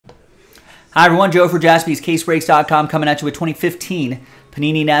Hi everyone, Joe for JaspysCaseBreaks.com coming at you with 2015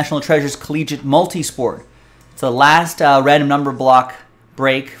 Panini National Treasures Collegiate Multisport. It's the last random number block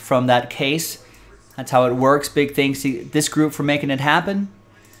break from that case. That's how it works. Big thanks to this group for making it happen.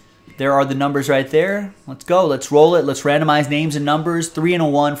 There are the numbers right there. Let's go. Let's roll it. Let's randomize names and numbers. 3 and a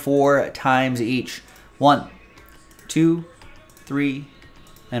 1, 4 times each. 1, 2, 3,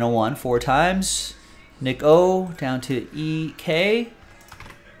 and a 1, 4 times. Nick O down to EK.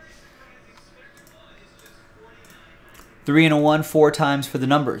 3 and a 1, 4 times for the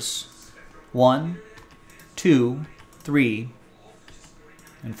numbers. 1, 2, 3,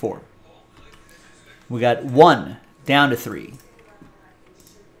 and 4. We got 1 down to 3.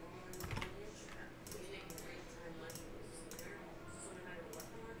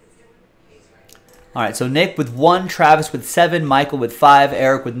 All right, so Nick with 1, Travis with 7, Michael with 5,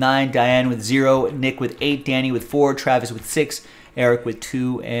 Eric with 9, Diane with 0, Nick with 8, Danny with 4, Travis with 6, Eric with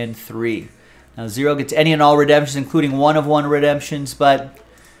 2 and 3. Now 0 gets any and all redemptions, including 1 of 1 redemptions, but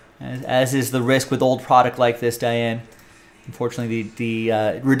as is the risk with old product like this, Diane, unfortunately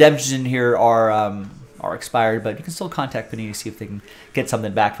the redemptions in here are expired, but you can still contact Panini to see if they can get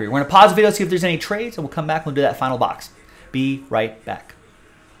something back for you. We're going to pause the video, see if there's any trades, and we'll come back and we'll do that final box. Be right back.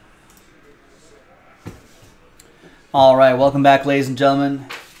 All right, welcome back, ladies and gentlemen.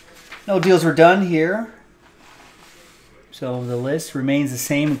 No deals were done here, so the list remains the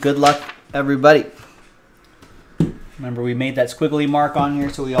same. Good luck, everybody. Remember, we made that squiggly mark on here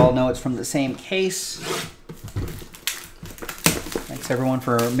so we all know it's from the same case. Thanks, everyone,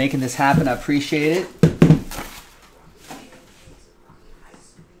 for making this happen. I appreciate it.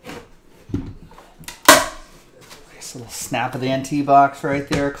 Nice little snap of the NT box right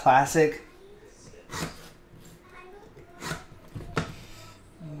there. Classic.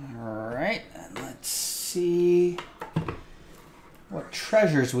 See what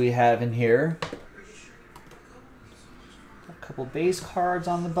treasures we have in here. A couple base cards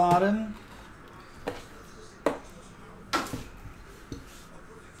on the bottom.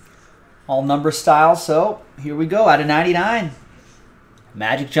 All number style, so here we go. Out of 99.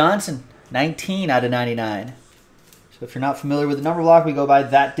 Magic Johnson, 19 out of 99. So if you're not familiar with the number block, we go by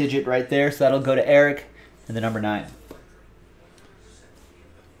that digit right there. So that'll go to Eric and the number 9.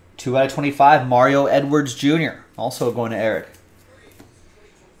 2 out of 25, Mario Edwards Jr., also going to Eric.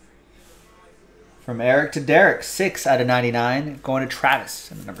 From Eric to Derek, 6 out of 99, going to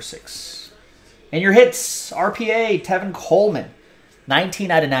Travis, and the number 6. And your hits, RPA, Tevin Coleman, 19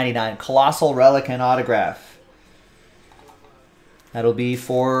 out of 99, Colossal Relic and Autograph. That'll be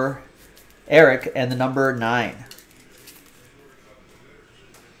for Eric and the number 9.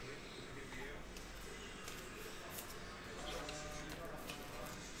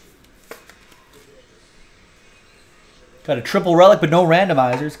 Got a triple relic, but no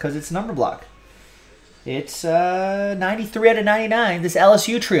randomizers because it's number block. It's 93 out of 99. This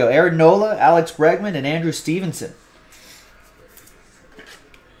LSU trio, Aaron Nola, Alex Bregman, and Andrew Stevenson.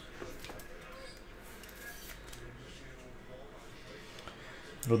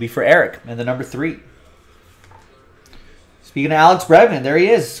 It'll be for Eric and the number 3. Speaking of Alex Bregman, there he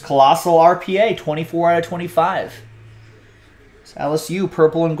is. Colossal RPA, 24 out of 25. It's LSU,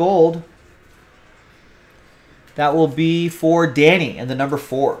 purple and gold. That will be for Danny and the number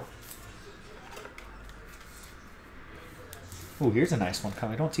 4. Oh, here's a nice one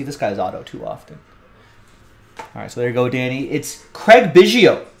coming. I don't see this guy's auto too often. All right, so there you go, Danny. It's Craig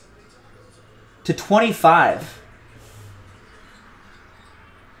Biggio to 25.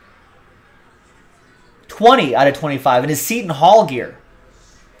 20 out of 25 in his Seton Hall gear.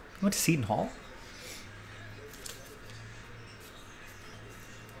 You went to Seton Hall?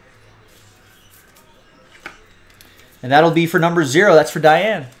 And that'll be for number 0. That's for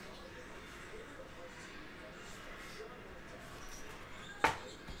Diane.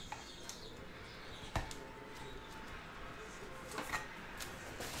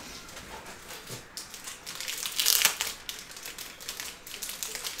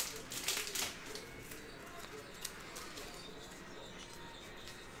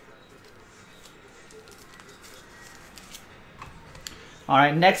 All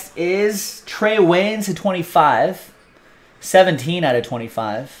right, next is Trey Waynes at 25. 17 out of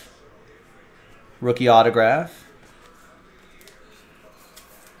 25. Rookie autograph.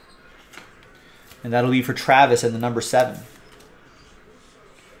 And that'll be for Travis and the number 7.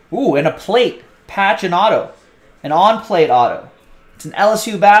 Ooh, and a plate, patch and auto. An on-plate auto. It's an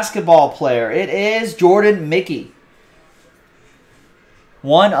LSU basketball player. It is Jordan Mickey.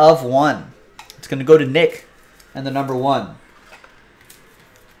 1 of 1. It's going to go to Nick and the number 1.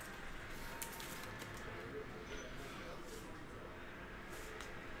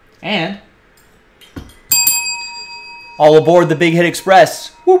 And All aboard the Big Hit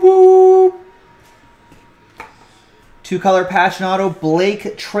Express. Woo woo! 2-color patch auto, Blake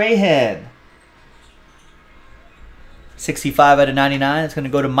Trahan. 65 out of 99. It's going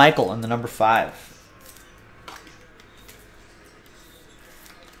to go to Michael in the number 5.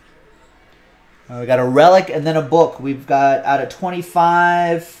 We got a relic and then a book. We've got out of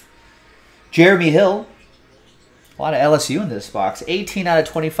 25, Jeremy Hill. A lot of LSU in this box. 18 out of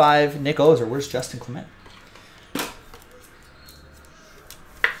 25, Nick Ozer. Where's Justin Clement?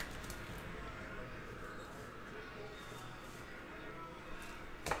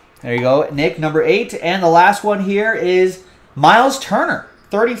 There you go, Nick, number 8. And the last one here is Miles Turner,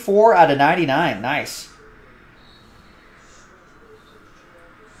 34 out of 99. Nice.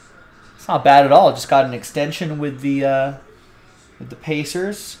 It's not bad at all. Just got an extension with the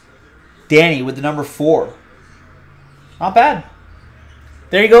Pacers. Danny with the number 4. Not bad.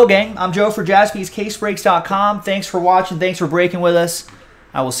 There you go, gang. I'm Joe for JaspysCaseBreaks.com. Thanks for watching. Thanks for breaking with us.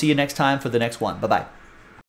 I will see you next time for the next one. Bye-bye.